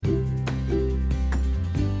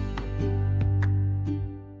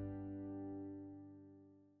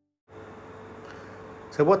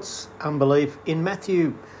So what's unbelief? In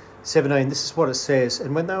Matthew 17, this is what it says.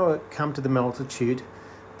 And when they were come to the multitude,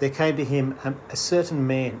 there came to him a certain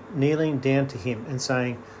man, kneeling down to him and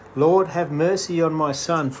saying, Lord, have mercy on my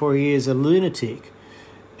son, for he is a lunatic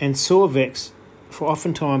and sore vexed, for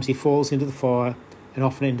oftentimes he falls into the fire and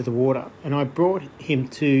often into the water. And I brought him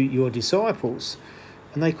to your disciples,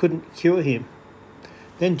 and they couldn't cure him.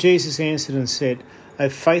 Then Jesus answered and said, O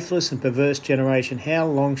faithless and perverse generation, how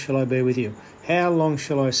long shall I be with you? How long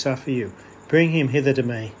shall I suffer you? Bring him hither to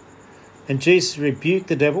me. And Jesus rebuked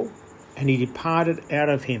the devil, and he departed out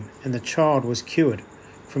of him, and the child was cured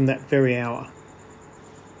from that very hour.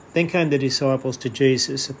 Then came the disciples to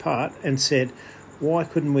Jesus apart and said, Why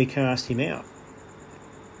couldn't we cast him out?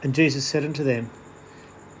 And Jesus said unto them,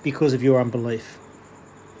 Because of your unbelief.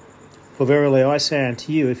 For verily I say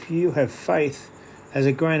unto you, if you have faith as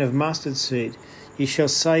a grain of mustard seed, ye shall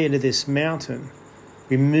say unto this mountain,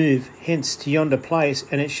 Remove hence to yonder place,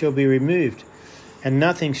 and it shall be removed, and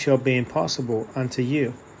nothing shall be impossible unto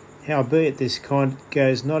you. Howbeit this kind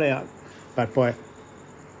goes not out but by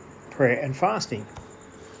prayer and fasting.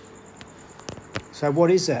 So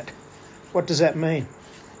what is that? What does that mean?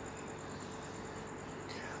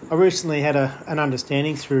 I recently had an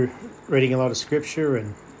understanding through reading a lot of scripture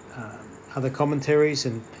and other commentaries,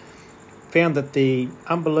 and found that the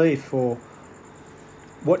unbelief, or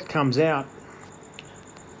what comes out,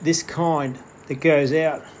 this kind that goes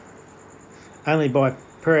out only by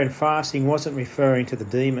prayer and fasting, wasn't referring to the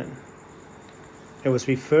demon. It was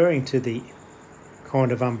referring to the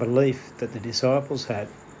kind of unbelief that the disciples had.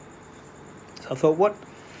 So I thought, what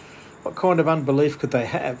kind of unbelief could they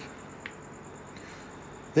have?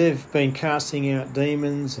 They've been casting out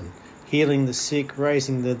demons and healing the sick,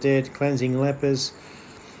 raising the dead, cleansing lepers,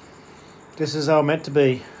 just as they were meant to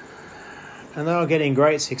be. And they were getting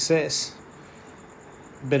great success.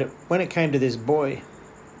 But when it came to this boy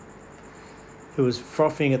who was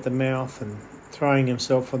frothing at the mouth and throwing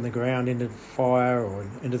himself on the ground into the fire or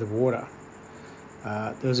into the water,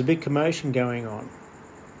 there was a big commotion going on.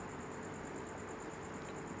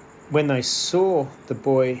 When they saw the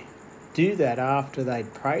boy do that after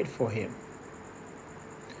they'd prayed for him,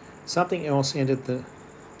 something else entered the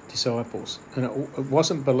disciples, and it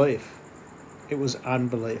wasn't belief, it was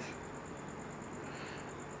unbelief.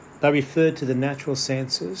 They referred to the natural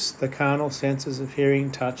senses, the carnal senses of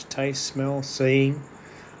hearing, touch, taste, smell, seeing.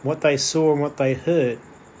 What they saw and what they heard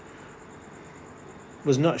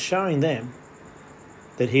was not showing them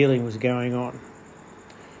that healing was going on.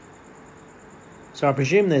 So I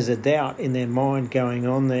presume there's a doubt in their mind going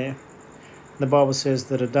on there. The Bible says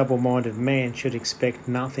that a double-minded man should expect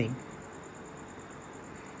nothing.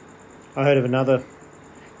 I heard of another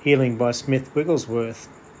healing by Smith Wigglesworth,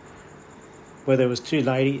 where there was two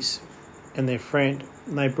ladies and their friend,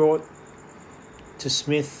 and they brought to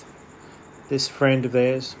Smith this friend of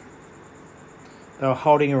theirs. They were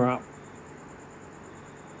holding her up,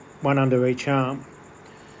 one under each arm,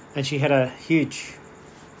 and she had a huge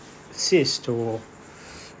cyst or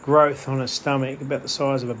growth on her stomach about the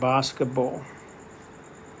size of a basketball.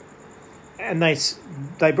 And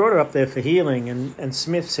they brought her up there for healing, and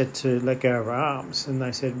Smith said to let go of her arms, and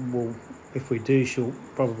they said, well, if we do, she'll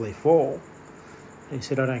probably fall. And he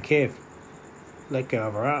said, I don't care, let go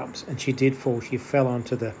of her arms. And she did fall. She fell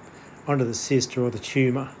onto the cyst or the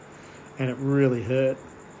tumour, and it really hurt.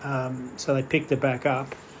 So they picked her back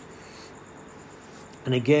up.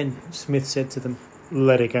 And again, Smith said to them,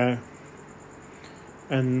 let her go.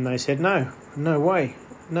 And they said, no way.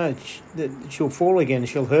 No, she'll fall again.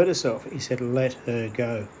 She'll hurt herself. He said, let her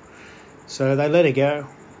go. So they let her go.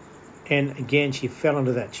 And again, she fell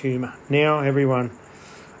into that tumour. Now everyone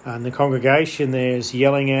in the congregation there is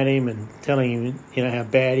yelling at him and telling him, how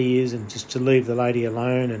bad he is, and just to leave the lady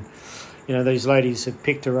alone. And, these ladies have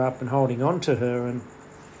picked her up and holding on to her. And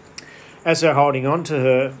as they're holding on to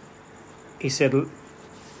her, he said,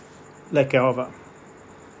 let go of her.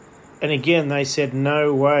 And again, they said,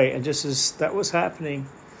 no way. And just as that was happening,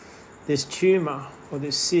 this tumour or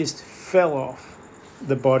this cyst fell off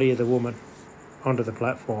the body of the woman onto the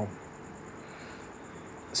platform.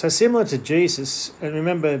 So similar to Jesus, and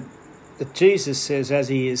remember that Jesus says, as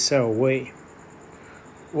he is, so are we.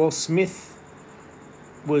 Well, Smith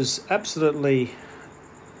was absolutely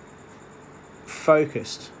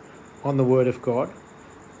focused on the Word of God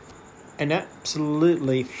and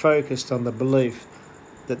absolutely focused on the belief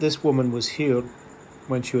that this woman was healed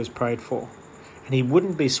when she was prayed for. And he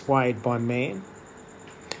wouldn't be swayed by man.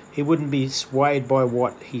 He wouldn't be swayed by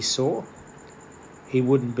what he saw. He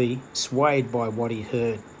wouldn't be swayed by what he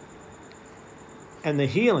heard. And the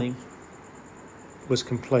healing was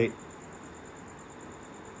complete.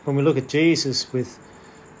 When we look at Jesus with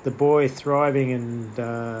the boy thriving and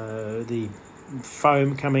the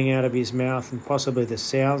foam coming out of his mouth and possibly the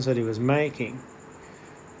sounds that he was making,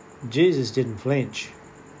 Jesus didn't flinch.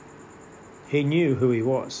 He knew who he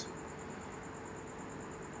was.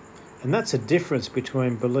 And that's a difference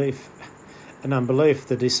between belief and unbelief.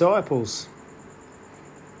 The disciples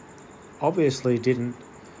obviously didn't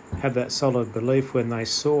have that solid belief when they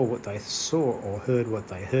saw what they saw or heard what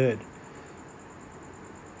they heard.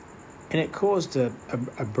 And it caused a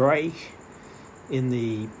break in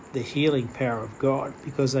the healing power of God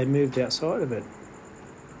because they moved outside of it.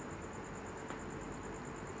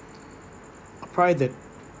 I pray that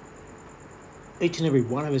each and every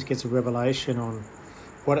one of us gets a revelation on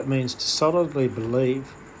what it means to solidly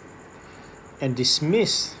believe and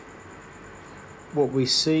dismiss what we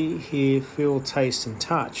see, hear, feel, taste and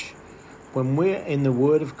touch when we're in the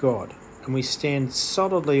Word of God and we stand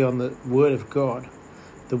solidly on the Word of God.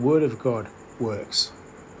 The Word of God works.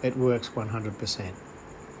 It works 100%.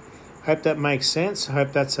 I hope that makes sense. I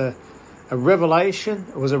hope that's a revelation.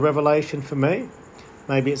 It was a revelation for me.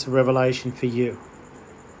 Maybe it's a revelation for you.